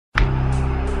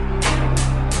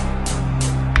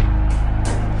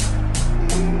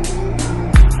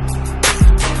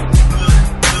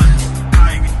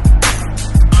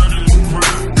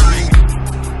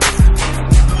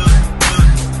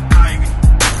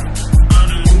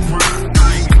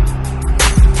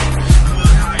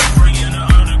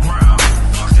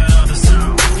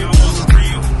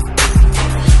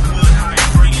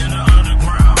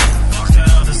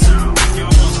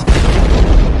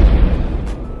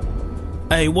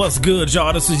Hey, what's good,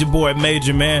 y'all? This is your boy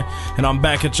Major, man, and I'm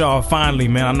back at y'all finally,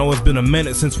 man. I know it's been a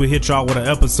minute since we hit y'all with an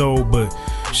episode, but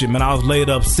shit, man, I was laid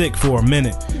up sick for a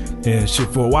minute, and shit,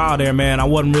 for a while there, man, I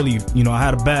wasn't really, I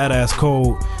had a badass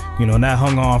cold, and that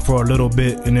hung on for a little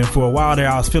bit, and then for a while there,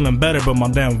 I was feeling better, but my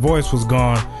damn voice was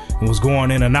gone and was going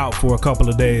in and out for a couple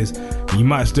of days. You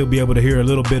might still be able to hear a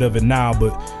little bit of it now,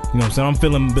 but I'm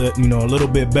feeling a little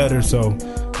bit better, so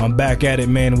I'm back at it,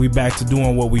 man, and we back to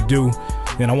doing what we do.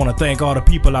 And I want to thank all the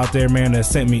people out there, man, that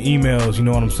sent me emails, you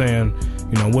know what I'm saying,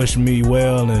 wishing me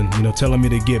well and, telling me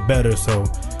to get better. So,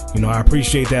 I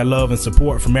appreciate that love and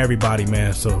support from everybody,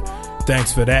 man. So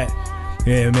thanks for that.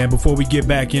 And, man, before we get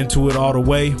back into it all the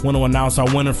way, want to announce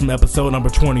our winner from episode number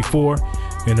 24.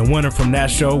 And the winner from that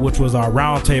show, which was our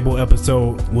roundtable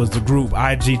episode, was the group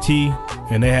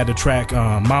IGT. And they had the track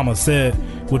Mama Said,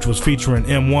 which was featuring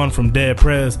M1 from Dead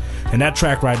Prez. And that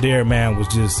track right there, man, was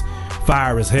just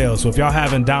fire as hell. So if y'all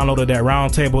haven't downloaded that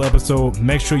roundtable episode,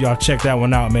 make sure y'all check that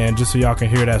one out, man, just so y'all can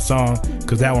hear that song,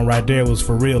 because that one right there was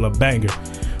for real a banger.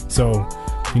 So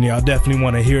I definitely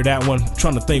want to hear that one. I'm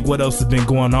trying to think what else has been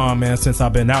going on, man, since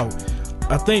I've been out.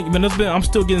 I think, man, I'm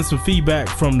still getting some feedback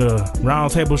from the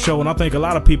roundtable show, and I think a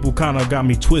lot of people kind of got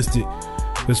me twisted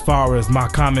as far as my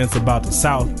comments about the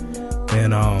South.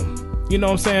 And you know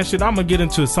what I'm saying? Shit, I'm going to get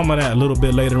into some of that a little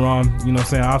bit later on. You know what I'm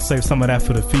saying? I'll save some of that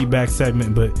for the feedback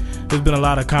segment, but there's been a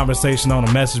lot of conversation on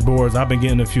the message boards. I've been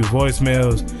getting a few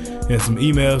voicemails and some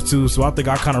emails too, so I think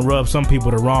I kind of rubbed some people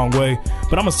the wrong way.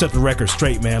 But I'm going to set the record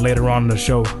straight, man, later on in the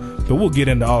show. But we'll get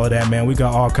into all of that, man. We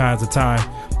got all kinds of time.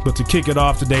 But to kick it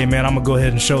off today, man, I'm going to go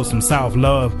ahead and show some South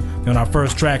love. And our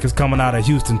first track is coming out of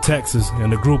Houston, Texas,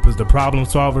 and the group is the Problem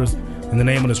Solvers. And the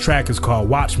name of this track is called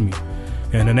Watch Me.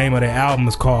 And the name of the album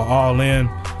is called All In.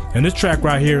 And this track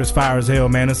right here is fire as hell,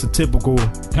 man. It's a typical, I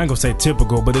ain't gonna say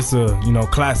typical, but it's a,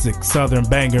 classic Southern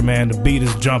banger, man. The beat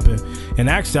is jumping. And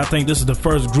actually, I think this is the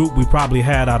first group we probably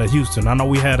had out of Houston. I know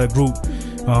we had a group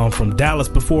from Dallas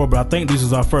before, but I think this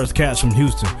is our first cats from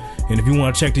Houston. And if you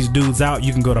want to check these dudes out,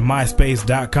 you can go to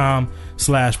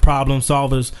myspace.com/problem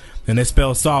solvers. And they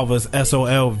spell solvers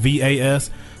SOLVAS.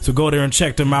 So go there and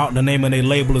check them out. The name of their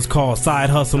label is called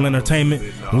Side Hustle Entertainment.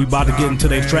 And we about to get into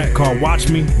their track called Watch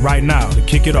Me right now to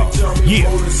kick it off. Yeah.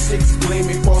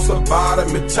 Gleaming across the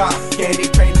bottom and top. Candy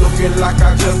paint looking like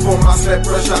I just pulled my slap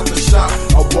brush out the shop.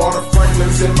 A water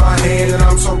Franklin's in my hand and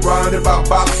I'm surrounded by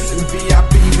boxes and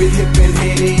VIP with hip and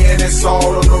Henny and it's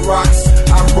all on the rocks.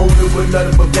 I'm rolling with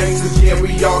nothing but gangsters, yeah,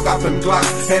 we all got them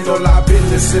Glocks. Handle our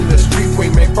business in the street, we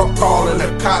make from calling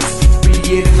the cops. Be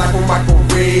in it like a Michael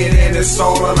Red and it's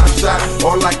all on our shot.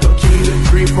 Or like the key to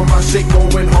dream from my shit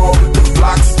going hard with the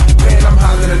blocks. Man, I'm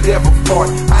hollering a devil fart,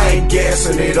 I ain't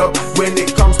gassing it up. When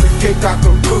it comes to cake, I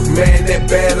can cook, man, that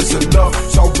bad is enough.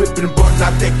 So whipping button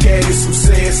out that caddy, some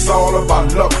say it's all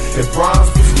about luck. If rhymes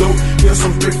was dope, here's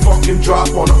some big fucking drop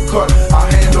on a cut. I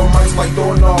handle mics like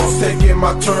doorknobs, taking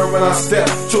my turn when I step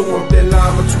to them. That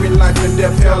line between life and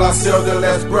death, hell, I sell the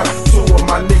last breath. Two of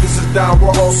my niggas is down,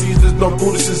 we're all Caesars, no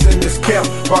Buddhists in this camp.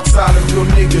 Rock solid, real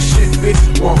nigga shit, bitch,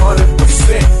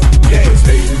 100%. Yeah,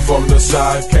 hating from the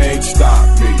side can't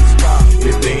stop me.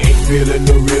 If they ain't feeling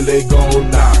the real, they gon'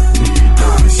 knock me.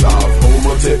 Dirty South,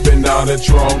 Homer tipping down the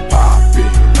trunk popping.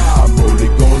 I'm only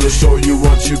gonna show you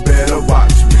what you better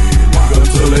watch me.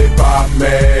 Until they pop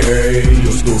me,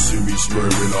 you'll still see me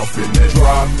swerving off in that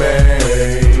drop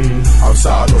man.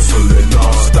 Outside hustling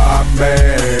non-stop,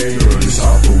 man. Dirty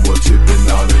South, Homer tipping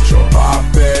down the trunk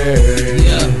popping.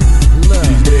 Yeah, look,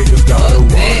 these niggas gotta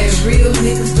watch. Real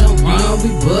niggas don't run, we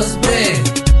bust back.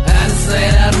 Out of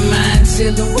sight, out of mind,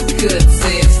 chillin' with good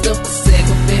said. Stuff a sack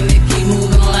up in it, keep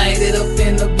moving, light it up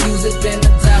and abuse it. Been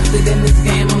the top it in this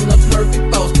game, I'm the perfect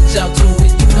boss, but y'all to it.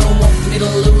 You don't want me to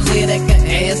lose it, I got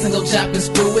ass and go chop and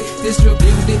screw it.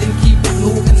 Distribute it and keep it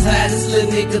moving, how this little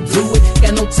nigga do it.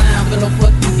 Got no time for no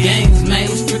fucking games, man,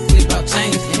 I'm strictly about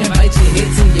change. Invite your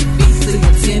head to your feet, to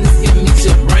your tennis, give me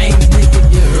your brains, nigga,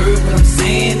 you heard what I'm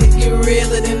saying? It get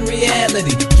realer than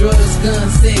reality. Drugs,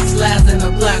 guns, sex, lies in a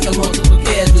block of multiple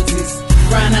casualties.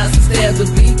 Grind out some stabs of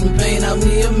beat and paint out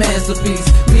me a masterpiece.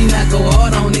 Me not go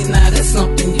hard on it, now that's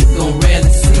something you gon' rarely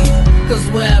see. Cause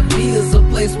where I be is a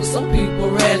place where some people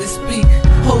rarely speak.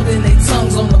 Holding their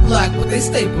tongues on the block, but they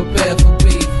stay prepared for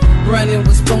beef. Running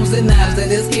with spoons and knives that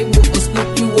escape will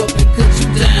scoop you up and cut you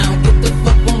down. Get the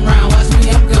fuck on round, watch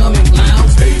me, I'm coming,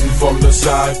 clowns. Hating from the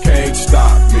side can't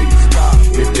stop me.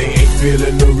 If they ain't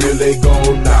feeling the real, they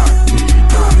gon' knock me.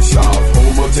 Dirty South,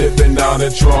 Homer tipping down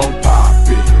the trunk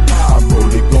popping. I'm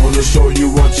only gonna show you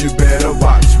what you better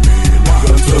watch me.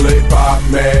 Until they pop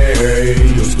me,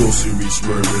 you'll still see me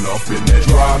swerving off in that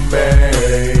drop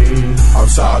man.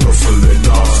 Outside hustling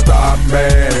non-stop,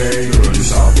 man. Dirty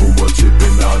South,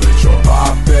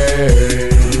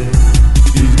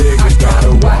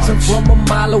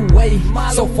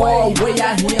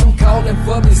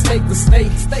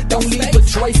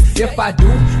 if I do,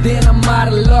 then I'm out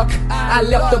of luck. I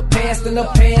left the past in the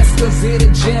past, cause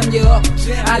it'll jam you up.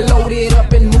 I loaded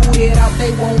up and moved it out,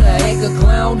 they wanna act a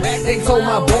clown. They told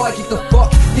my boy, get the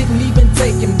fuck, didn't even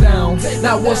take him down.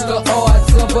 Now what's the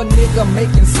odds of a nigga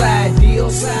making side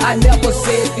deals? I never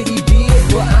said that he did,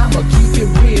 but I'ma keep it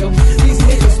real. These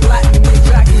niggas plotting and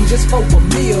jocking just for a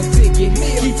meal ticket.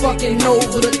 Keep fucking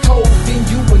over the code, then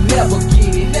you will never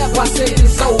get it. Why sell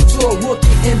your soul to a rookie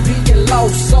and be a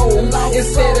lost soul?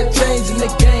 Instead of changing the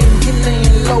game, you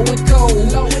laying low and cold.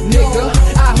 Nigga,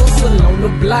 I hustle on the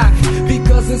block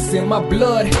because it's in my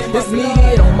blood. It's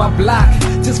needed on my block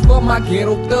just for my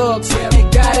ghetto thugs. You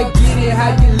gotta get it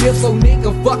how you live, so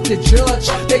nigga, fuck the judge.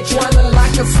 They tryna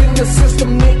lock us in the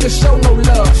system, nigga, show no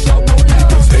love.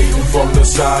 Niggas hating from the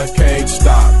side can't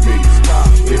stop me.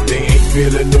 If they ain't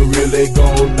feeling the real, they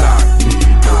gon' knock me.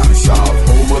 Dirty South,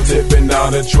 Homer tipping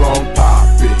down the trunk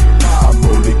popping. I'm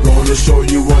only gonna show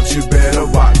you what you better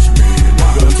watch me.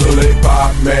 Until they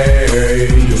pop me,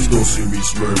 you still see me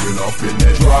swerving off in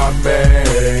that drop me.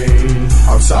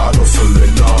 I'm side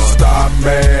hustling non-stop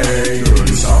me.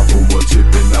 Dirty South, Homer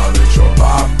tipping down the trunk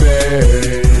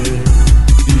popping.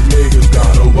 These niggas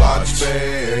gotta watch me.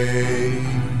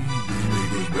 These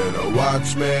niggas better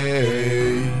watch me.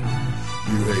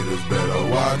 You haters better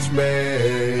watch me.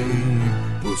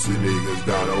 Pussy niggas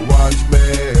gotta watch me.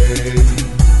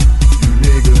 You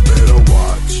niggas better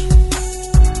watch.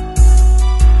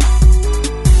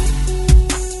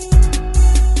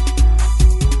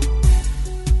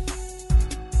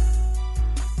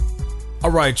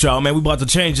 Alright, y'all, man, we about to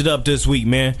change it up this week,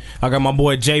 man. I got my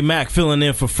boy J Mac filling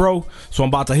in for Fro, so I'm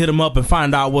about to hit him up and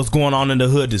find out what's going on in the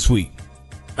hood this week.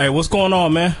 Hey, what's going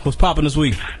on, man? What's popping this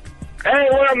week? Hey,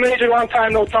 what up, Major? Long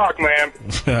time no talk, man.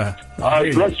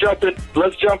 Let's jump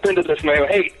into this, man.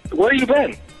 Hey, where you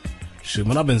been? Shit,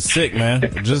 man, I've been sick, man.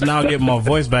 Just now getting my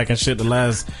voice back and shit the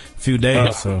last few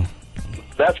days, so.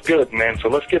 That's good, man. So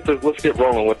let's get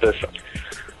rolling with this.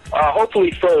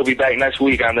 Hopefully Phil will be back next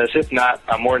week on this. If not,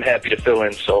 I'm more than happy to fill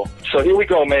in. So here we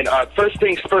go, man. First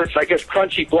things first, I guess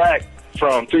Crunchy Black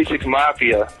from 3 6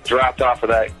 Mafia dropped off of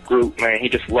that group, man. He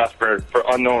just left for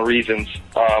unknown reasons.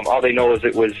 All they know is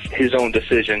it was his own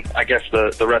decision. I guess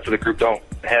the rest of the group don't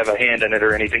have a hand in it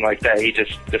or anything like that. He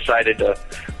just decided to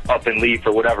up and leave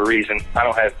for whatever reason. I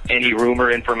don't have any rumor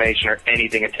information or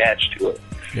anything attached to it.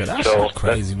 Yeah, that's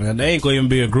crazy, man. They ain't gonna even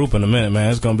be a group in a minute,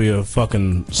 man. It's gonna be a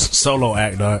fucking solo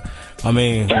act, dog. I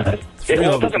mean, it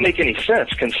doesn't make any sense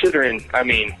considering. I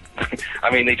mean,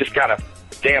 they just got a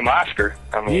damn Oscar.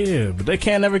 I mean, yeah, but they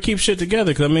can't ever keep shit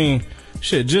together. Cause I mean,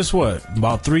 shit, just what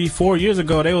about 3-4 years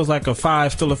ago, they was like a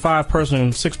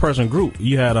 6-person group.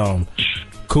 You had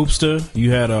Koopster,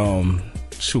 you had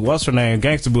what's her name?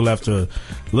 Gangsta Boo left a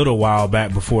little while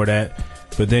back before that.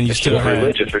 But then you still had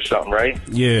religious or something, right?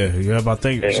 Yeah. But I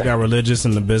think she got religious,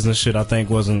 and the business shit I think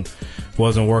wasn't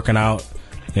working out.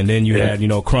 And then you had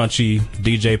Crunchy,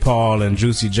 DJ Paul, and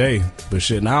Juicy J. But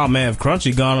shit, now man, if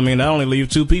Crunchy gone, I mean that only leave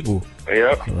 2 people.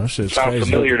 Yep, that shit's sounds crazy.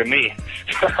 familiar to me.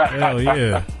 Hell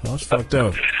yeah, that's fucked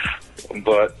up.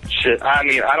 But shit, I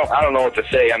mean, I don't know what to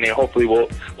say. I mean, hopefully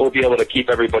we'll be able to keep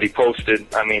everybody posted.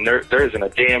 I mean, there isn't a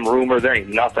damn rumor. There ain't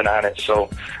nothing on it. So,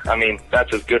 I mean,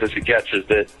 that's as good as it gets. Is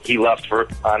that he left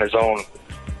on his own,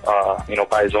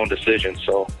 by his own decision.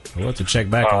 So we'll have to check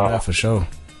back on that for sure.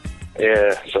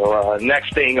 Yeah. So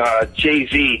next thing,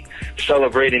 Jay-Z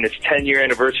celebrating his 10-year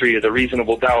anniversary of the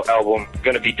Reasonable Doubt album.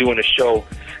 Going to be doing a show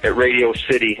at Radio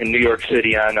City in New York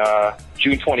City on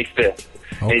June 25th.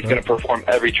 Okay. And he's going to perform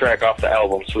every track off the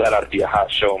album, so that ought to be a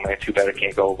hot show, man. Too bad it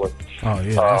can't go, but oh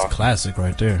yeah, that's classic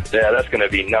right there. Yeah, that's going to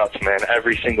be nuts, man.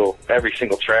 Every single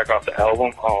track off the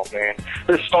album. Oh man,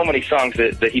 there's so many songs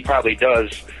that he probably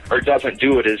does or doesn't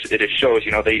do it at his shows.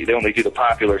 They only do the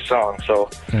popular songs. So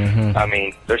I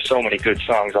mean, there's so many good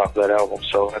songs off that album.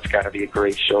 So that's got to be a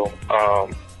great show.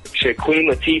 Queen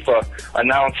Latifah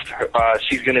announced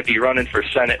she's going to be running for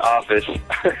Senate office.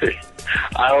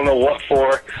 I don't know what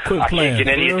for. I can't get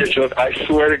any additional. I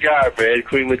swear to God, man,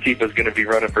 Queen Latifah's going to be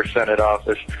running for Senate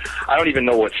office. I don't even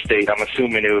know what state. I'm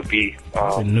assuming it would be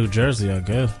in New Jersey, I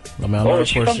guess. I mean, is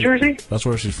she from Jersey? That's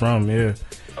where she's from. Yeah.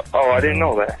 Oh, I didn't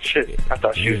know that. Shit, I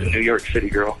thought she was a New York City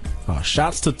girl.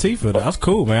 Shouts to Tifa. That's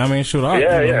cool, man. I mean, shoot,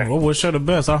 I wish her the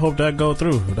best. I hope that go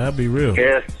through. That'd be real.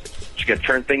 Yeah, she's gonna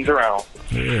turn things around.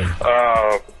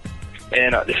 Yeah.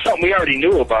 And it's something we already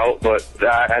knew about, but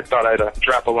I thought I'd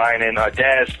drop a line in.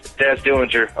 Daz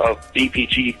Dillinger of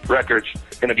DPG Records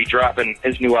going to be dropping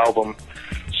his new album,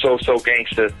 So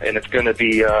Gangsta, and it's going to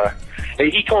be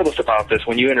he told us about this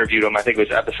when you interviewed him. I think it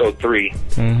was episode 3.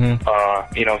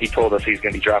 Mm-hmm. You know, he told us he's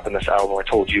going to be dropping this album, or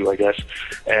told you, I guess.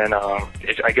 And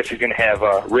I guess he's going to have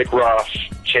Rick Ross,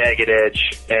 Jagged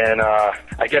Edge, and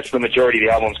I guess the majority of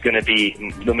the album's going to be,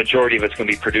 the majority of it's going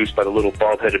to be produced by the little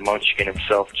bald-headed munchkin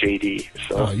himself, JD.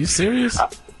 So, Oh, you serious?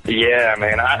 yeah,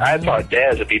 man. I thought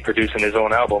Daz would be producing his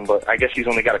own album, but I guess he's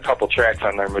only got a couple tracks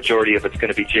on there. Majority of it's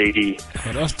going to be JD.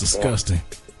 Oh, that's disgusting.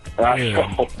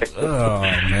 Yeah. Oh,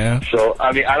 man. So,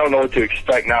 I mean, I don't know what to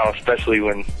expect now, especially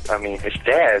when, I mean, it's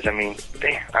Daz. I mean,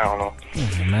 damn, I don't know.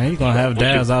 Man, you gonna have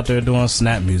Daz out there doing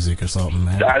snap music or something,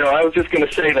 man. I know, I was just going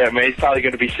to say that, man. He's probably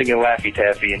going to be singing Laffy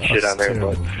Taffy and shit on there.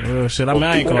 Terrible. But Well, shit, I mean,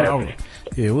 I ain't gonna...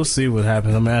 Yeah, we'll see what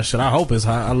happens. I mean, shit, I hope it's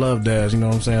hot. I love Daz, you know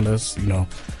what I'm saying? That's,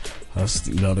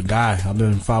 the guy. I've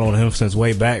been following him since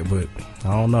way back, but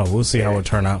I don't know. We'll see how it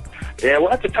turn out. Yeah,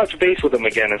 we'll have to touch base with him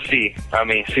again and see. I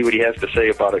mean, see what he has to say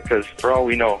about it, because for all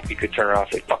we know, he could turn around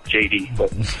and say, fuck JD.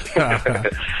 But,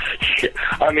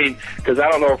 I mean, because I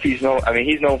don't know if he's known, I mean,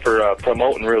 he's known for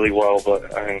promoting really well,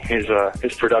 but, I mean,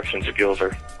 his production skills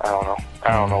are,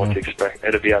 I don't know what to expect.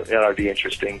 That'd be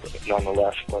interesting, but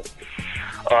nonetheless. But,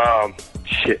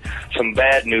 shit, some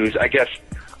bad news, I guess.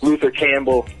 Luther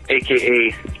Campbell,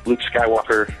 a.k.a. Luke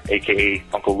Skywalker, a.k.a.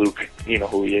 Uncle Luke, you know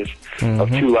who he is, of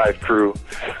 2 Live Crew.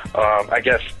 I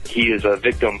guess he is a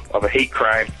victim of a hate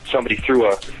crime. Somebody threw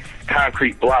a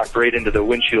concrete block right into the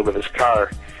windshield of his car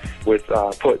with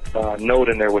put a note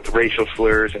in there with racial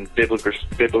slurs and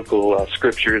biblical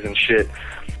scriptures and shit.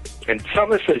 And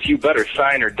something that says, you better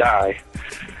sign or die.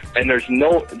 And they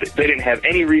didn't have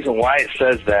any reason why it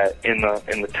says that in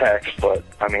the text, but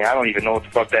I mean, I don't even know what the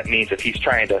fuck that means. If he's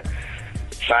trying to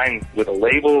sign with a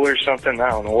label or something, I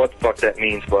don't know what the fuck that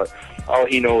means, but all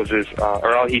he knows is,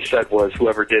 or all he said was,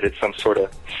 whoever did it, some sort of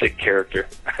sick character.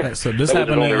 Right, so this that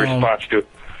was his only response to it.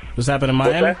 This happened in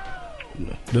Miami?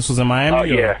 This was in Miami?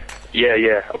 Oh,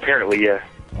 yeah, apparently, yeah.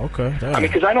 Okay. Damn. I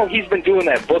mean, because I know he's been doing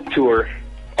that book tour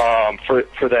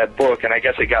for that book, and I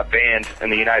guess it got banned in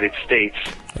the United States.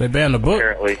 They banned the book?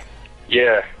 Apparently.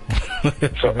 Yeah.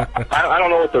 So I don't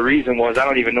know what the reason was. I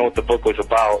don't even know what the book was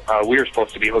about. We were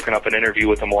supposed to be hooking up an interview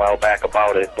with him a while back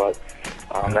about it, but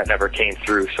that never came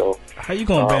through. So how you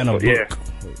gonna ban a book? Yeah.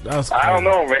 I don't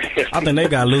know, man. I think they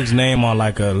got Luke's name on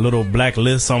like a little black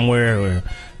list somewhere where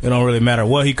it don't really matter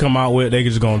what he come out with. They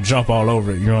just gonna jump all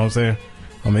over it. You know what I'm saying?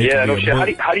 I mean, yeah, no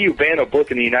shit. How do you ban a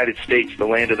book in the United States, the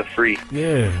land of the free?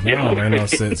 Yeah, that don't make no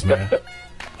sense, man.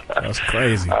 That's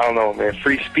crazy. I don't know, man.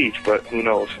 Free speech, but who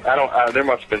knows? There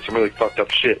must have been some really fucked up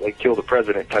shit, like kill the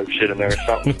president type shit in there or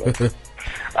something.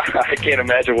 I can't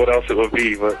imagine what else it would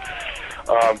be, but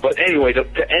anyway,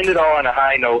 to end it all on a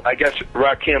high note, I guess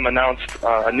Rakim announced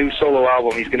a new solo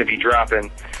album he's going to be dropping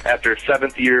after a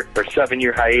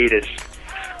 7-year hiatus.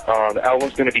 The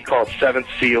album's going to be called Seventh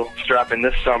Seal. It's dropping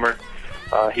this summer.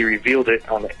 He revealed it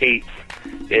on the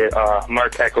 8th.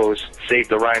 Mark Echoes Save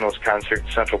the Rhinos concert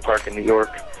in Central Park in New York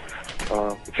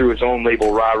through his own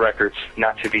label, Raw Records,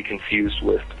 not to be confused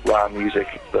with Raw Music,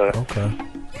 the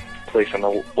place on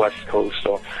the West Coast.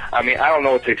 So, I mean, I don't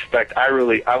know what to expect.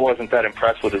 I wasn't that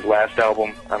impressed with his last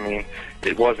album. I mean,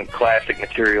 it wasn't classic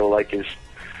material like his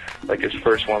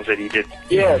first ones that he did.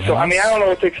 Yeah, so, I mean, I don't know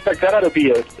what to expect. That ought to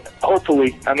be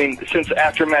hopefully, I mean, since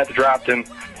Aftermath dropped him,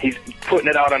 he's putting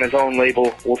it out on his own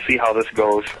label. We'll see how this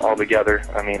goes all together.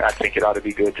 I mean, I think it ought to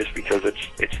be good just because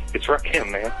it's Rakim,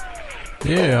 man.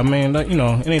 Yeah, I mean,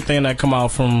 anything that come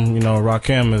out from,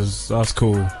 Rakim that's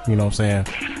cool, you know what I'm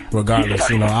saying? Regardless,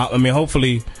 yeah. I mean,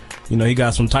 hopefully, he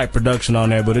got some tight production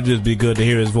on there, but it'd just be good to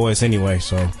hear his voice anyway,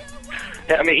 so.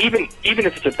 Yeah, I mean, even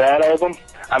if it's a bad album,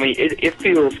 I mean,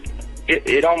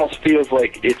 it almost feels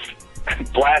like it's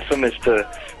blasphemous to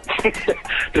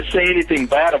say anything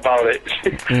bad about it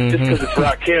just because it's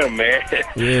Rakim, man.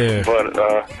 Yeah.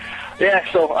 But, yeah,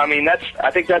 so, I mean, I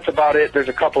think that's about it. There's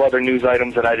a couple other news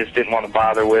items that I just didn't want to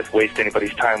bother with, waste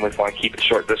anybody's time with, want to keep it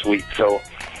short this week. So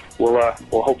we'll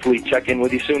hopefully check in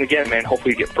with you soon again, man.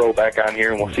 Hopefully get Pro back on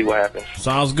here, and we'll see what happens.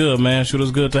 Sounds good, man. Sure, it's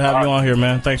good to have you on here,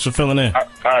 man. Thanks for filling in. All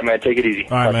right, man. Take it easy.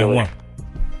 All right, man.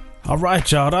 All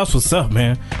right, y'all. That's what's up,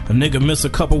 man. A nigga miss a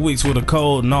couple weeks with a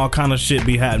cold and all kind of shit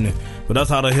be happening. But that's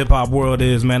how the hip-hop world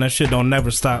is, man. That shit don't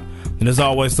never stop. And there's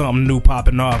always something new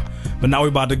popping off. But now we're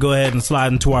about to go ahead and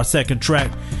slide into our second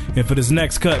track. And for this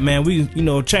next cut, man, we,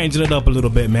 changing it up a little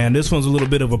bit, man. This one's a little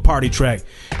bit of a party track.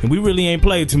 And we really ain't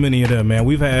played too many of them, man.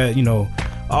 We've had,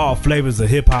 all flavors of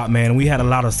hip-hop, man. We had a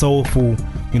lot of soulful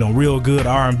real good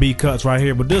R&B cuts right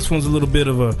here. But this one's a little bit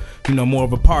of a, more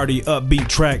of a party upbeat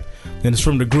track. And it's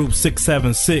from the group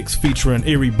 676 featuring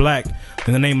Erie Black.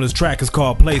 And the name of this track is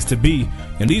called Place to Be.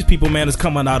 And these people, man, is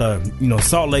coming out of,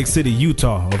 Salt Lake City,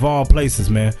 Utah, of all places,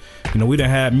 man. We done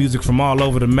had music from all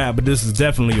over the map, but this is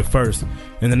definitely a first.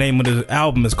 And the name of the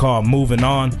album is called Moving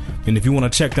On. And if you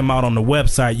want to check them out on the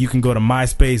website, you can go to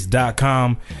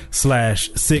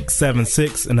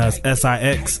myspace.com/676, and that's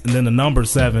SIX, and then the number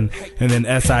 7, and then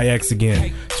SIX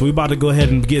again. So we about to go ahead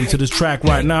and get into this track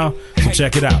right now, so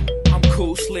check it out. I'm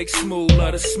cool, slick, smooth,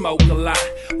 love to smoke a lot.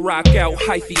 Rock out,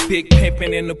 hyphy, big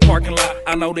pimpin' in the parking lot.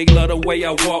 I know they love the way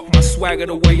I walk, my swagger,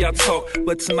 the way I talk.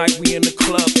 But tonight we in the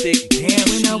club, thick, damn,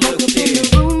 when I walk up in the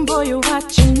room, boy, you're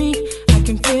watching me. I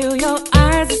can feel your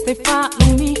eyes as they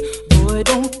follow me. Boy,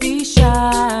 don't be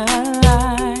shy,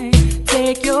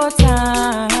 take your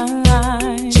time.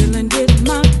 Chillin' with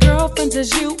my girlfriends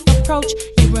as you approach.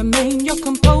 You remain your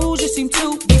composure, seem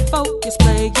to be focused.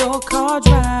 Play your cards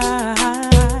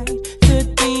right,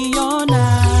 could be your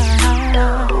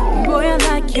night. Boy, I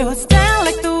like your style,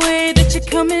 like the way that you're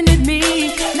coming at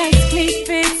me. Nice clean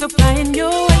fit, so flying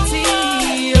your tea.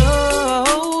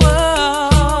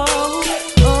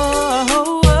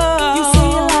 You say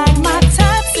you like my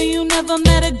type, so you never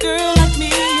met a girl like me.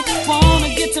 If you wanna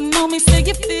get to know me, say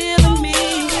you're feeling me.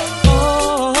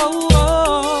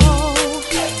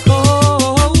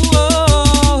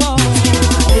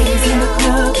 Ladies in the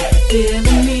club,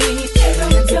 feeling me.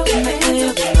 Hands up in the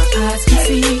air, where my eyes can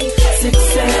see. 6,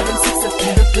 7, 6 up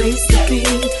in the place to be.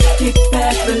 Kick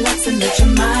back, relax, and let your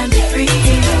mind be free.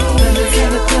 Fellas in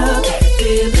the club,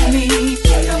 feeling me.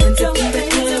 Hands up in the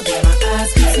air, where my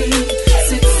eyes can see.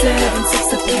 6, 7,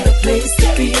 6 up in the place to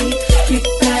be. Kick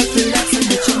back, relax, and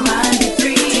let your mind be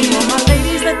free. To all my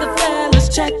ladies, let the fellas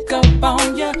check up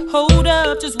on ya. Hold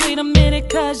up, just wait a minute,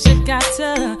 cause you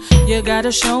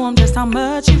gotta show them just how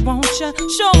much you want ya.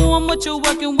 Show them what you're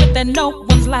working with that no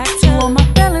one's like to. All my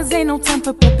fellas, ain't no time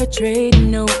for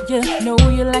perpetrating. No, you know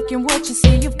you're liking what you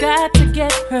see. You've got to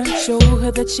get her, show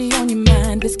her that she on your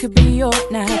mind. This could be your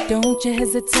night, don't you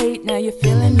hesitate. Now you're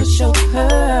feeling to show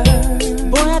her.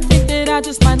 Boy, I think that I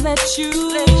just might let you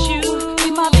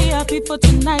be my VIP for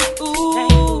tonight.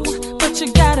 Ooh, but you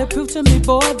gotta prove to me,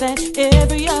 boy, that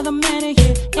every other man in here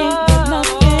ain't got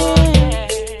nothing.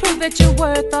 Prove that you're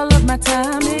worth all of my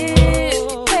time.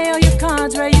 Play all your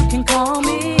cards right, you can call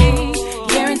me.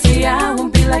 Guarantee I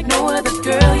won't be like no other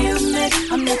girl you met.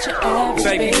 I'm not your average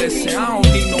baby. Listen, I don't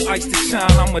need no ice to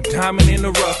shine. I'm a diamond in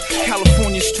the rough.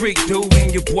 California street dude,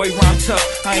 and your boy rhyme tough.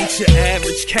 I ain't your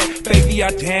average cat, baby.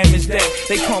 I damage that.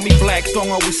 They call me Black Stone,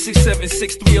 always 6, 7,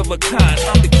 6, 3 of a kind.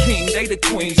 I'm the king, they the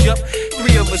queens. Yup,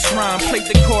 3 of us rhyme. Played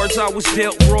the cards I was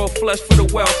dealt, royal flush for the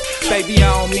wealth. Baby,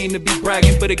 I don't mean to be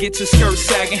bragging, but it gets your skirt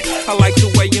sagging. I like the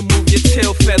way you move your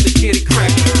tail feather, get it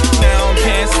cracking. Now I'm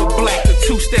dancing with Black, the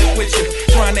 2-step with you.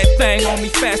 Run that thing on me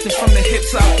fast and from the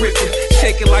hips I'll rip you.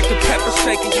 Shake it like the pepper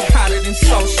shaking, you hotter than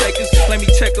salt shakers. Let me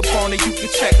check up on it, you can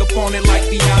check up on it like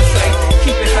Beyonce.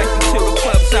 Keep it hype until the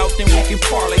club's out, then we can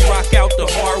parlay. Rock out the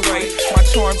hard way, my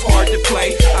charm's hard to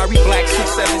play. Ari Black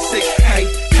 676, hey,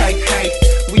 hey, hey.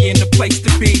 We in the place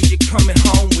to be, you're coming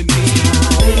home with me.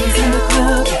 Ladies in the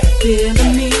club,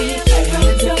 feeling me.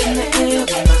 Hands up in the air,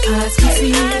 where my eyes can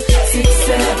see. 6,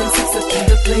 7, 6 up in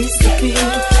the place to be.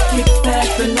 Kick back,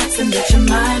 relax, and let your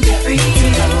mind be free.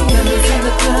 Fellas in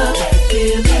the club,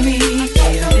 feeling me.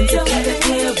 Hands up in the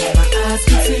air, where my eyes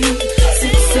can see. 6,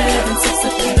 7, 6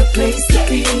 up in the place to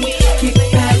be. Kick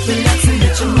back, relax, and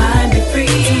let your mind be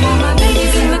free. All my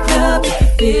ladies in the club,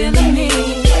 feeling me.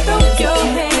 Throw your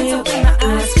hands up when my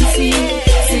eyes can see.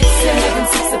 6, 7,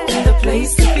 6 up in the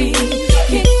place to be.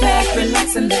 Kick back,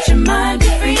 relax, and let your mind be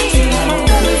free.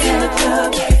 Fellas in the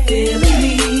club, feeling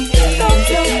me. Throw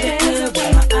your hands up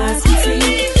when my eyes can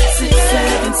see. 6,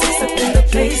 7, 6 up in the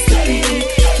place to be.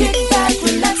 Kick back,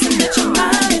 relax, and let your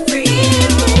mind be free.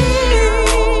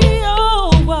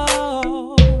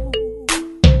 Oh,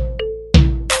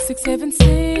 6, 7,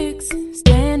 6,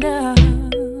 stand up.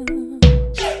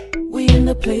 We in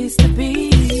the place to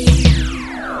be.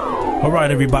 All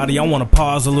right, everybody, I want to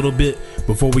pause a little bit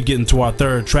before we get into our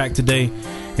third track today.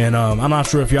 And I'm not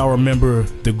sure if y'all remember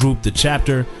the group The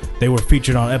Chapter. They were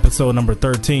featured on episode number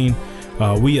 13.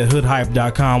 We at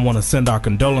hoodhype.com want to send our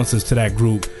condolences to that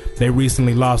group. They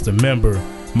recently lost a member,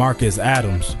 Marcus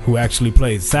Adams, who actually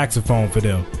played saxophone for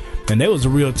them. And they was a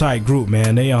real tight group,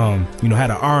 man. They had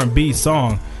an R&B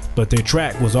song, but their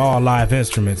track was all live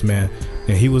instruments, man.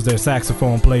 And he was their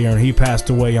saxophone player, and he passed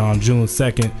away on June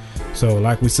 2nd. So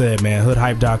like we said, man,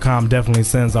 hoodhype.com definitely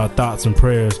sends our thoughts and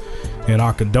prayers and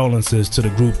our condolences to the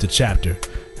group The Chapter.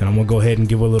 And I'm going to go ahead and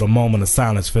give a little moment of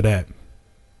silence for that.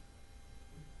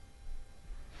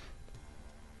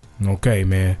 Okay,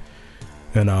 man.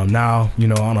 And now, you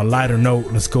know, on a lighter note,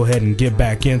 let's go ahead and get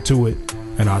back into it.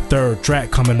 And our third track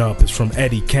coming up is from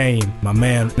Eddie Kane. My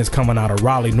man is coming out of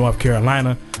Raleigh, North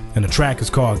Carolina, and the track is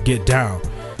called Get Down.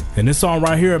 And this song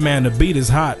right here, man, the beat is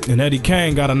hot, and Eddie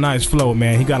Kane got a nice flow,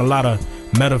 man. He got a lot of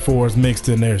metaphors mixed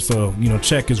in there, so, you know,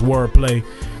 check his wordplay.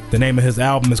 The name of his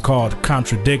album is called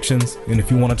Contradictions, and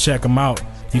if you want to check him out,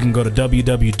 you can go to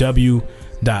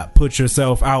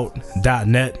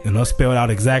www.putyourselfout.net, and I'll spell it out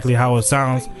exactly how it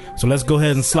sounds. So let's go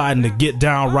ahead and slide into Get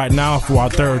Down right now for our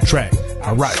third track.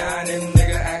 All right.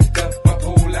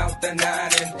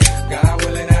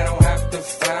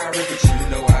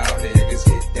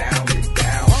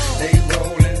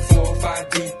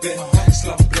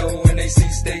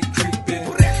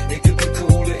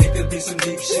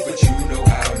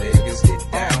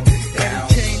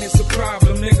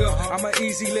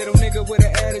 Easy little nigga with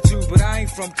an attitude, but I ain't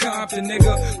from Compton,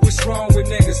 nigga. What's wrong with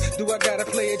niggas? Do I gotta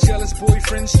play a jealous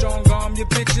boyfriend, strong arm your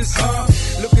bitches, huh?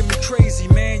 Look at me crazy,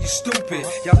 man, you stupid.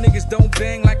 Y'all niggas don't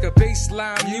bang like a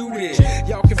baseline muted.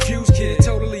 Y'all confused, kid,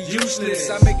 totally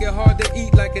useless. I make it hard to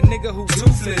eat like a nigga who's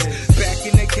toothless. Back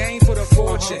in the game for the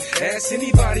fortune. Ask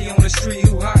anybody on the street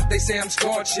who hot, they say I'm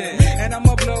scorching. And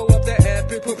I'ma blow up the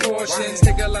epic proportions.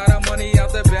 Take a lot of money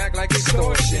out the back like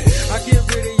extortion. I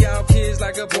get rid of y'all kids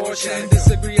like abortion.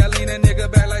 Disagree, I lean a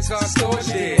nigga back like Scott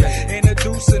Storch did.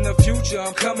 Introduce in the future,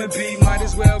 I'm coming B. Might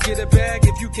as well get a bag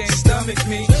if you can't stomach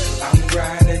me. I'm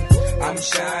grinding, I'm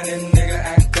shining, nigga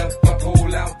act up, I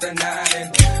pull out the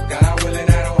 9. God willing,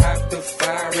 I don't have to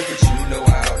fire it, but you know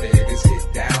how niggas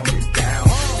get down, get down.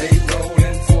 They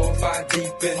rolling 4 or 5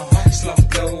 deep in,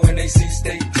 slump low and they see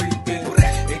stay creeping.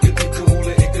 It could be cool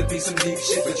or it could be some deep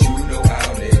shit, but you know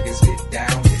how niggas get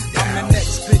down, get down. I'm the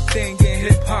next big thing in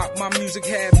hip-hop, my music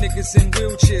have niggas in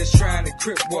wheelchairs trying to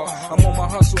crip walk. I'm on my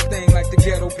hustle thing like the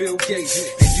ghetto Bill Gates.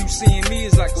 And you seeing me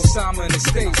is like Osama in the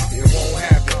States. It won't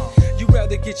happen. You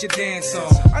rather get your dance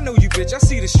on. I know you, bitch, I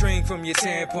see the string from your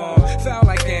tampon. Foul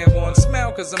like Gambon,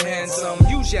 smell cause I'm handsome.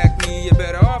 You jack me, you're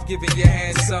better off giving your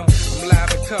hands some. I'm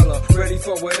live in color, ready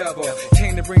for whatever.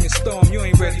 Came to bring the storm, you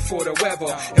ain't ready for the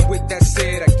weather. And with that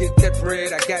said, I get that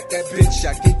bread, I got that bitch,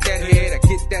 I get that head, I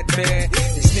get that man.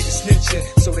 These niggas snitching,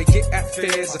 so they get at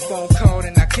fairs. A phone call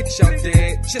and I catch y'all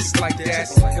dead, just like that.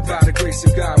 And by the grace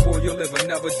of God, boy, you'll live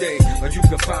another day. Or you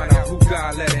can find out who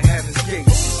God let in heaven's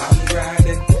gates. I'm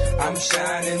grinding, I'm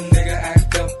shining, nigga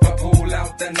act up, I pull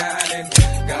out the 9.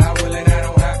 God willing, I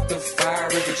don't have to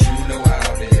fire it, but you know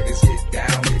how niggas get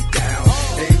down, get down.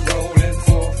 They rolling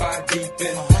 4 or 5 deep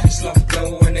in, slump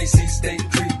low and they see stay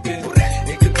creeping.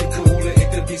 It could be cool or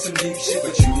it could be some deep shit,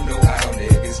 but you know how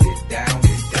niggas get down,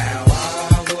 get down.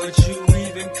 Why would you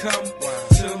even come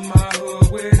to my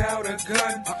hood without a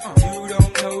gun? You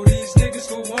don't know these niggas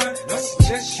for one. I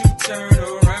suggest you turn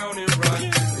around and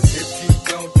run. Cause if you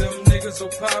don't, them niggas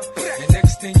will pop. And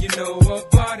next thing you know, a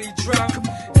body drop.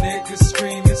 Niggas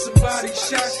screaming, somebody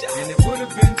shot. And it would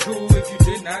have been cool if you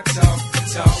did not talk.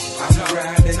 I'm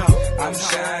grinding, I'm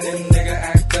shining, nigga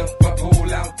act up, I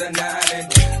pull out the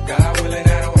 9. God willing,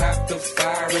 I don't have to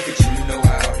fire it, but you know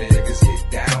how niggas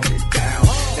get down, get down.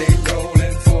 They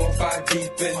rolling 4 or 5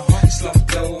 deep in,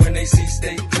 slump low and they see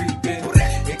stay creeping.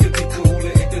 It could be cool or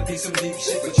it could be some deep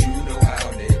shit, but you know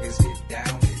how niggas get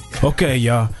down, get down. Okay,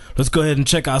 y'all, let's go ahead and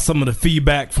check out some of the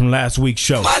feedback from last week's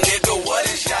show. My nigga, what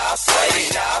is y'all saying?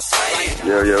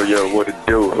 Yo, what it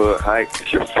do, Hood Hype?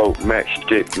 It's your folk Max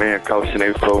Stick, man, coaching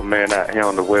they folk, man, out here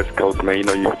on the West Coast, man. You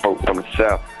know you folk from the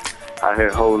South, out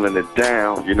here holding it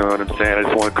down, you know what I'm saying? I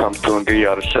just want to come through and give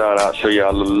y'all a shout out, show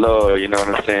y'all a little love, you know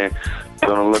what I'm saying? Be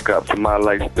on the lookout for My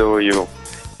Life Studio,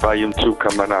 Volume 2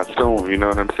 coming out soon, you know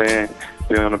what I'm saying?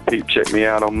 Be on the peep, check me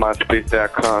out on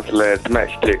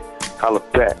myspace.com/MaxStick. Holla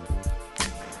back.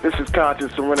 This is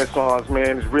Conscious of Renaissance,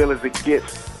 man, as real as it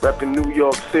gets. Repping New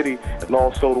York City and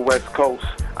also the West Coast.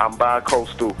 I'm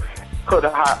bi-coastal.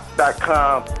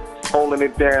 HoodHop.com, holding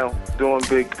it down, doing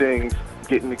big things,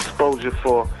 getting exposure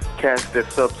for cats that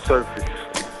subsurface.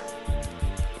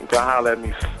 You can holler at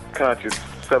me, Conscious,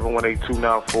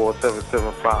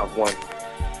 718-294-7751.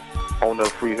 On the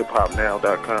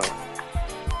freehiphopnow.com.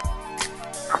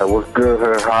 Hey, what's good,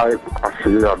 Hood Hype? I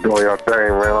see y'all doing your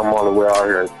thing, man. I'm all the way out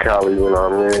here in Cali, you know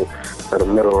what I mean? In the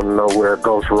middle of nowhere,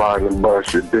 ghost riding the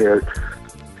bus, you're dead.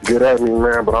 Get at me,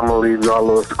 man, but I'm gonna leave y'all a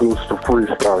little exclusive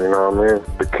freestyle, you know what I mean?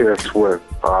 The Kid Swift.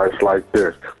 Alright, it's like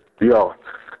this. Yo,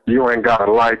 you ain't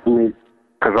gotta like me,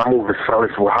 cause I'm moving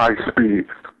service with high speed.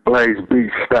 Blaze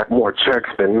beats stack more checks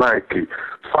than Nike.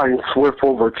 Fighting Swift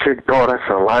over a chick, dog, that's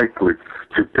unlikely.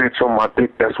 She bitch on my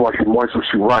dick, that's why she moist when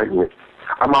she write me.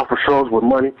 I'm out for shows with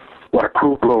money, What a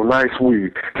crew blow, nice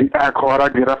weed. He act hard, I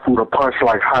get up through the punch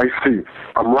like high C.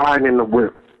 I'm riding in the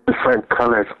whip, the same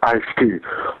color as Ice T.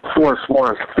 Forest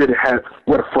Ones, fitted hat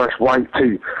with a fresh white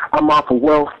tee. I'm out for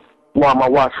wealth while my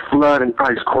watch flood and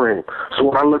ice cream. So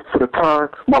when I look for the time,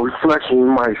 my reflection you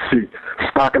might see.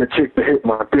 Stocking a chick to hit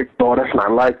my dick, though, that's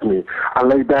not like me. I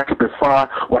lay back at the fire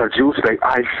while the juice stay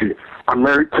icy. I'm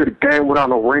married to the game without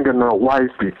no ring or no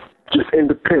wifey. Just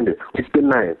independent with the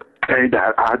name.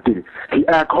 A.I.D. He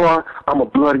act hard, I'ma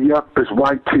bloody up his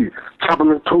white tee. Chop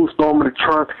him in two, throw him in the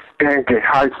trunk, and get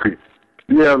hyphy.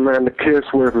 Yeah, man, the Kid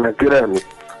Swift, man, get at me.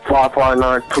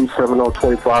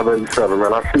 559-270-2587,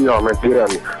 man. I see y'all, man. Get at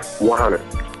me. 100.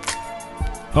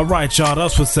 All right, y'all.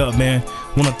 That's what's up, man.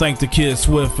 Want to thank the Kid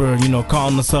Swift for,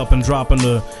 calling us up and dropping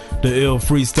the ill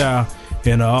freestyle.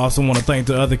 And I also want to thank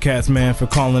the other cats, man, for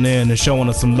calling in and showing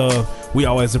us some love. We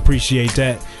always appreciate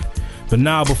that. But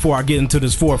now, before I get into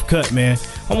this fourth cut, man,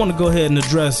 I want to go ahead and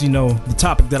address, the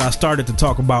topic that I started to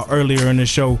talk about earlier in this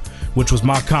show, which was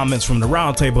my comments from the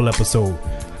Roundtable episode.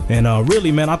 And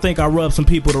really, man, I think I rubbed some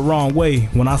people the wrong way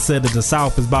when I said that the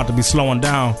South is about to be slowing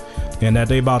down and that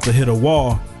they about to hit a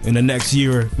wall in the next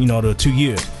year, to 2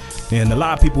 years. And a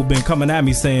lot of people been coming at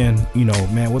me saying,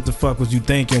 man, what the fuck was you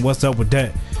thinking? What's up with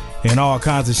that? And all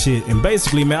kinds of shit. And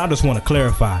basically, man, I just want to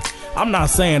clarify. I'm not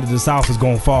saying that the South is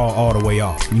going to fall all the way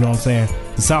off. You know what I'm saying?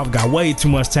 The South got way too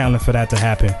much talent for that to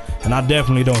happen. And I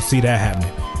definitely don't see that happening.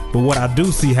 But what I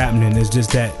do see happening is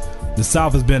just that the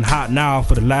South has been hot now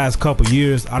for the last couple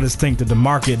years. I just think that the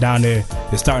market down there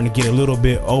is starting to get a little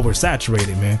bit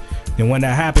oversaturated, man. And when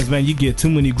that happens, man, you get too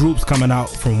many groups coming out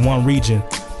from one region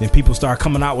and people start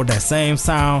coming out with that same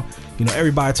sound.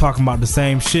 Everybody talking about the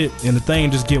same shit and the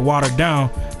thing just get watered down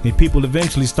and people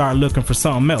eventually start looking for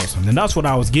something else. And that's what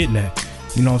I was getting at.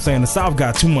 You know what I'm saying? The South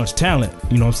got too much talent,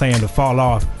 to fall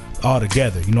off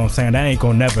altogether. You know what I'm saying? That ain't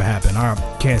gonna never happen. I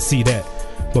can't see that.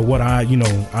 But what I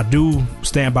do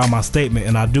stand by my statement,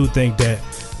 and I do think that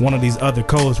one of these other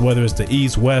coasts, whether it's the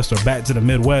East, West, or back to the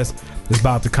Midwest, is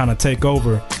about to kind of take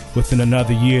over within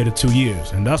another year to 2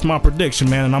 years. And that's my prediction,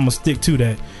 man, and I'm going to stick to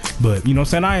that. But,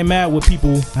 I ain't mad with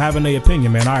people having their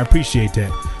opinion, man. I appreciate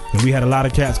that. And we had a lot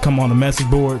of cats come on the message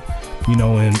board,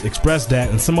 and express that.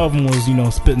 And some of them was,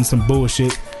 spitting some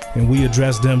bullshit, and we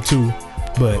addressed them too.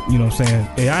 But,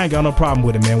 hey, I ain't got no problem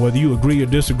with it, man. Whether you agree or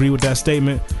disagree with that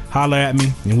statement, holler at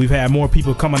me. And we've had more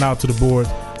people coming out to the board,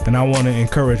 and I want to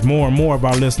encourage more and more of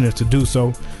our listeners to do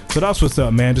so. So that's what's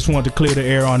up, man. Just wanted to clear the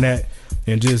air on that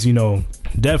and just,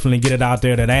 definitely get it out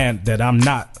there that I'm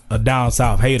not a down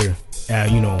south hater,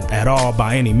 at all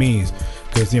by any means.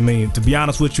 Because, to be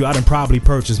honest with you, I done probably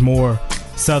purchased more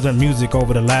southern music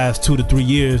over the last 2 to 3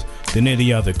 years than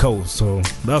any other coast. So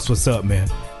that's what's up, man.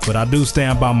 But I do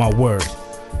stand by my word.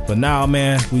 But now,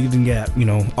 man, we done got,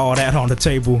 all that on the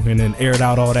table and then aired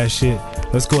out all that shit.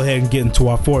 Let's go ahead and get into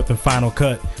our fourth and final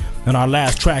cut. And our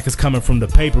last track is coming from the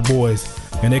Paper Boys.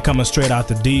 And they're coming straight out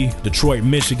to Detroit,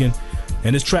 Michigan.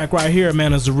 And this track right here,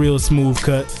 man, is a real smooth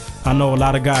cut. I know a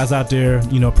lot of guys out there,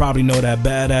 probably know that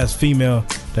badass female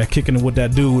that kicking it with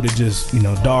that dude that just,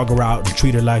 dog her out and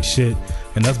treat her like shit.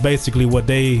 And that's basically what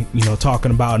they,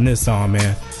 talking about in this song,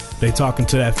 man. They talking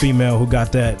to that female who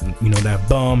got that, that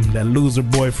bum, that loser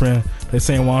boyfriend. They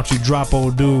saying, why don't you drop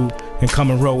old dude and come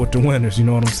and roll with the winners, you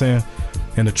know what I'm saying?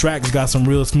 And the track has got some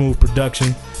real smooth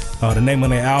production. The name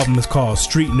of their album is called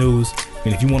Street News.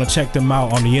 And if you want to check them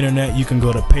out on the internet, you can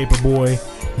go to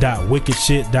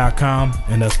paperboy.wickedshit.com.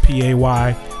 And that's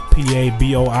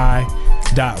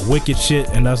PAYPABOI.wickedshit.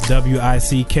 And that's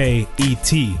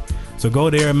WICKET. So go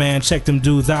there, man. Check them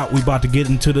dudes out. We about to get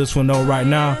into this one though right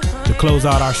now to close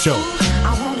out our show.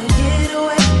 I wanna get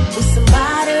away with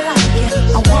somebody like you.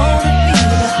 I wanna be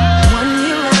the one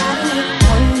you're riding with,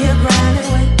 one you're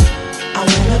grinding with. I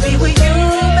wanna be with you,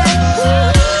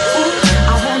 baby.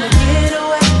 I wanna get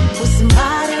away with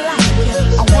somebody like you.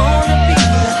 I wanna be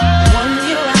the one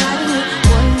you're riding with,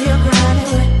 one you're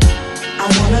grinding with. I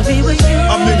wanna be with you.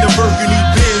 I'm in the burgundy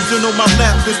Benz, and on my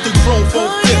lap is the Chrome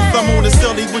 4/5. I'm on a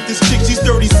celly with this chick, she's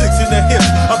 36 in the hips.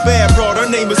 A bad broad, her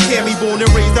name is Cammy, born and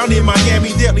raised down in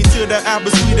Miami. Deadly to the eye,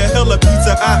 but sweet a hella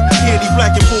pizza. Candy,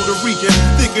 black and Puerto Rican.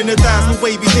 Thick in the thighs with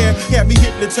wavy hair. Had me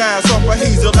hypnotized off her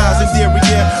hazel eyes and dairy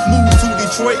hair. Moved to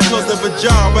Detroit cause of a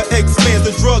job. Her ex-man's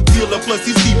a drug dealer, plus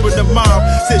he's keeping the mom.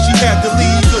 Said she had to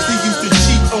leave cause he used to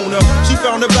cheat on her. She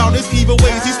found about his evil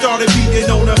ways, he started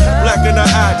beating on her. Black in her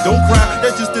eye, don't cry,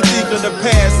 that's just a thing of the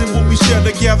past. And what we share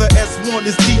together as one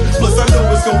is deep, plus I know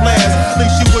it's gon' last.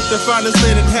 Lace you with the finest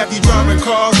linen, have you driving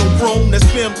cars on chrome that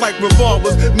spin like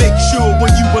revolvers. Make sure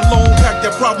when you alone, pack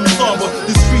that problem solver.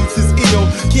 The streets is in real.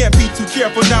 Can't be too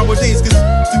careful nowadays, cause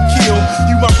to kill.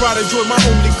 You my pride and joy, my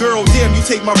only girl. Damn, you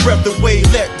take my breath away.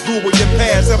 Let go of your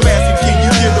past. I'm asking, can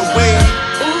you get away?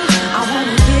 Ooh, I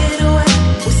wanna get away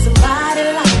with somebody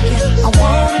like you. I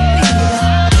wanna be the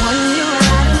one you're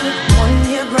riding with, one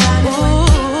you're grinding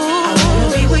with. I wanna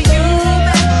be with you,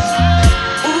 baby.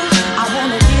 Ooh, I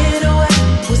wanna get away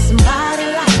with somebody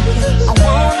like you. I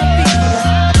wanna be the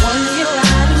one you're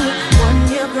riding with, one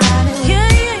you're grinding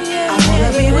with. I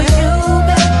wanna be with you,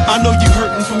 baby. I know you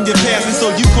hurting from your past, and so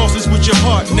you cautious with your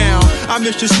heart now. I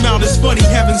miss your smile, it's funny,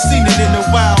 haven't seen it in a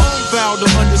while. Foul to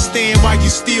understand why you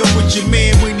still with your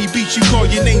man. When he beat you, call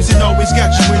your names and always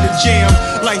got you in the jam.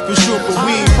 Life is short, but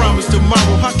we ain't promised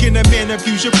tomorrow. How can a man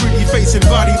abuse your pretty face and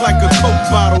body like a Coke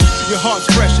bottle? Your heart's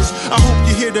precious, I hope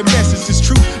you hear the message. It's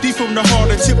true, deep from the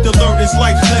heart, a tip to learn this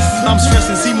life lesson. I'm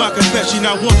stressing, see my confession,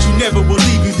 I want you, never will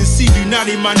leave you, deceive you. Not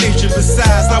in my nature,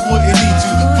 besides I wouldn't need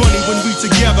to. Funny when we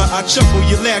together, I chuckle,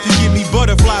 you laugh, you give me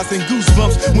butterflies and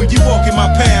goosebumps when you walk in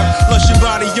my path. Lush your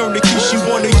body, yearn to kiss you,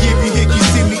 wanna give you hick. You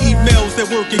send me emails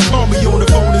that work and call me on the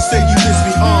phone and say you miss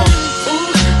me. Ooh,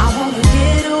 I wanna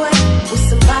get away with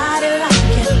somebody like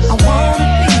you. I wanna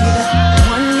be the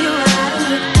one you're riding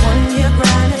with, one you're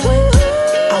grinding with.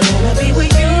 I wanna be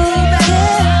with you,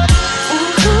 baby.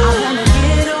 Ooh, I wanna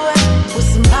get away with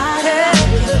somebody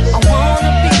like you. I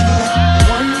wanna be the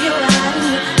one you're riding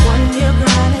with, one you're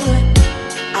grinding with.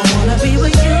 I wanna be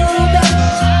with you,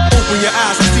 baby. Open your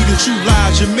eyes and see the true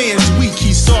lies. Your man's weak,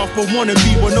 he's soft, but wanna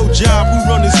be with no job. Who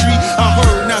run the street? I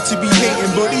heard not to be hating,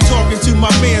 but he talking to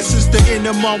my man, sister in the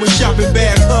mall with shopping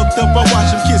bags hugged up. I watch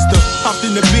him kiss her. Hopped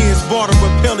in the Benz, bought her a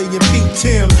Pelly and pink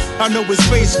Timbs. I know his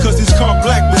face, cause his car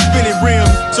black with spinning rims.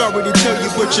 Sorry to tell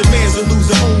you, but your man's a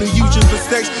loser. Only use you for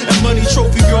sex and money.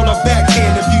 Trophy girl, a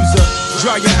backhand abuser.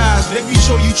 Dry your eyes, let me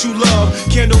show you true love.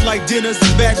 Candlelight dinners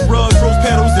and back rubs, rose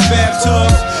petals and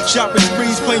bathtubs. Shopping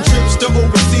sprees, plane trips to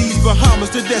overseas. Bahamas,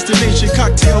 the destination,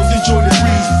 cocktails, enjoy the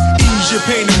breeze. Ease your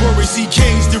pain and worry, see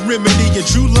Kane's the remedy. And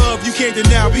true love, you can't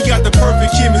deny, we got the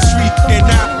perfect chemistry. And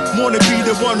I wanna be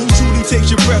the one who truly takes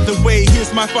your breath away.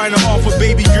 Here's my final offer,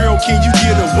 baby girl, can you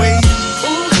get away?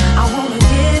 Ooh, I wanna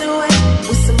get away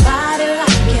with somebody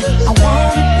like you. I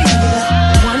wanna be the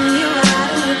one you're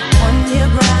riding with, one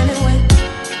you're grinding with.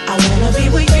 I wanna be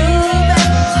with you,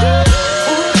 baby.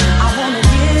 Ooh, I wanna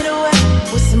get away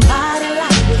with somebody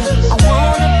like you. I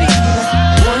wanna be the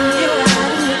one you're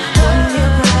riding with, one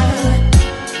you're grinding with.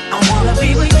 I wanna be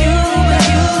with you,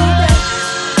 baby.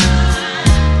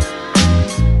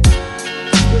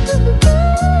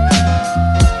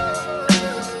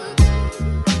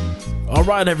 All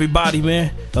right, everybody,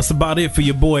 man. That's about it for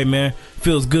your boy, man.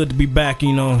 Feels good to be back,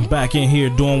 you know, back in here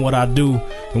doing what I do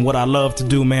and what I love to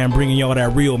do, man. Bringing y'all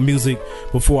that real music.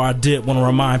 Before I dip, want to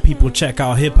remind people, check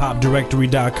out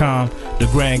hiphopdirectory.com, the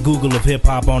grand Google of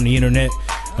hip-hop on the internet.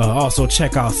 Also,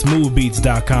 check out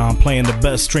smoothbeats.com, playing the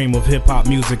best stream of hip-hop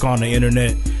music on the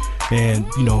internet. And,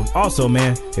 you know, also,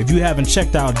 man, if you haven't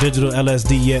checked out Digital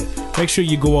LSD yet, make sure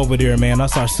you go over there, man.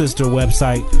 That's our sister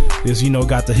website. It's, you know,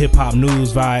 got the hip-hop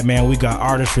news vibe, man. We got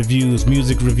artist reviews,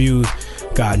 music reviews,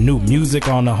 got new music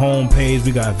on the home page.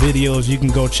 We got videos you can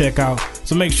go check out.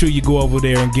 So make sure you go over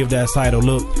there and give that site a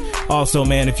look. Also,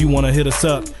 man, if you want to hit us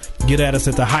up, get at us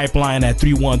at the Hype line at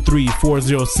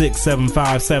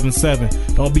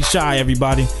 313-406-7577. Don't be shy,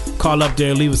 everybody. Call up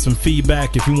there, leave us some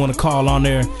feedback. If you want to call on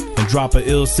there and drop a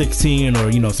ill 16 or,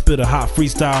 you know, spit a hot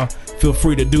freestyle, feel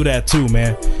free to do that too,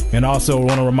 man. And also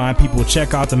want to remind people,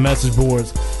 check out the message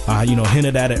boards. You know,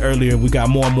 hinted at it earlier. We got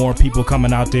more and more people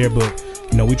coming out there, but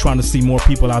you know, we trying to see more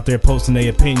people out there posting their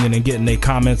opinion and getting their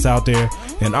comments out there.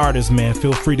 And artists, man,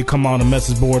 feel free to come on the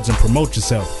message boards and promote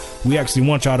yourself. We actually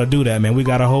want y'all to do that, man. We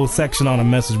got a whole section on the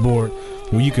message board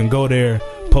where you can go there,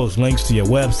 post links to your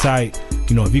website.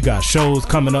 You know, if you got shows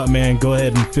coming up, man, go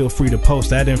ahead and feel free to post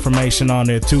that information on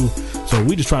there too. So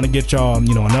we just trying to get y'all,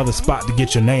 you know, another spot to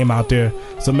get your name out there.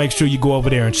 So make sure you go over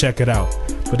there and check it out.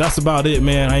 But that's about it,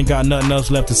 man. I ain't got nothing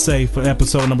else left to say for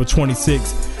episode number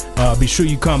 26. Be sure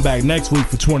you come back next week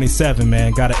for 27,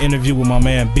 man. Got an interview with my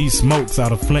man B Smokes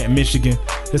out of Flint, Michigan.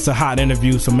 It's a hot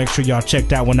interview, so make sure y'all check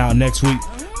that one out next week.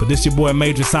 But this your boy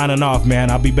Major signing off, man.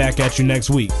 I'll be back at you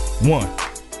next week. One.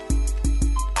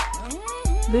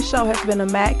 This show has been a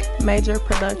Mac Major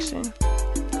production.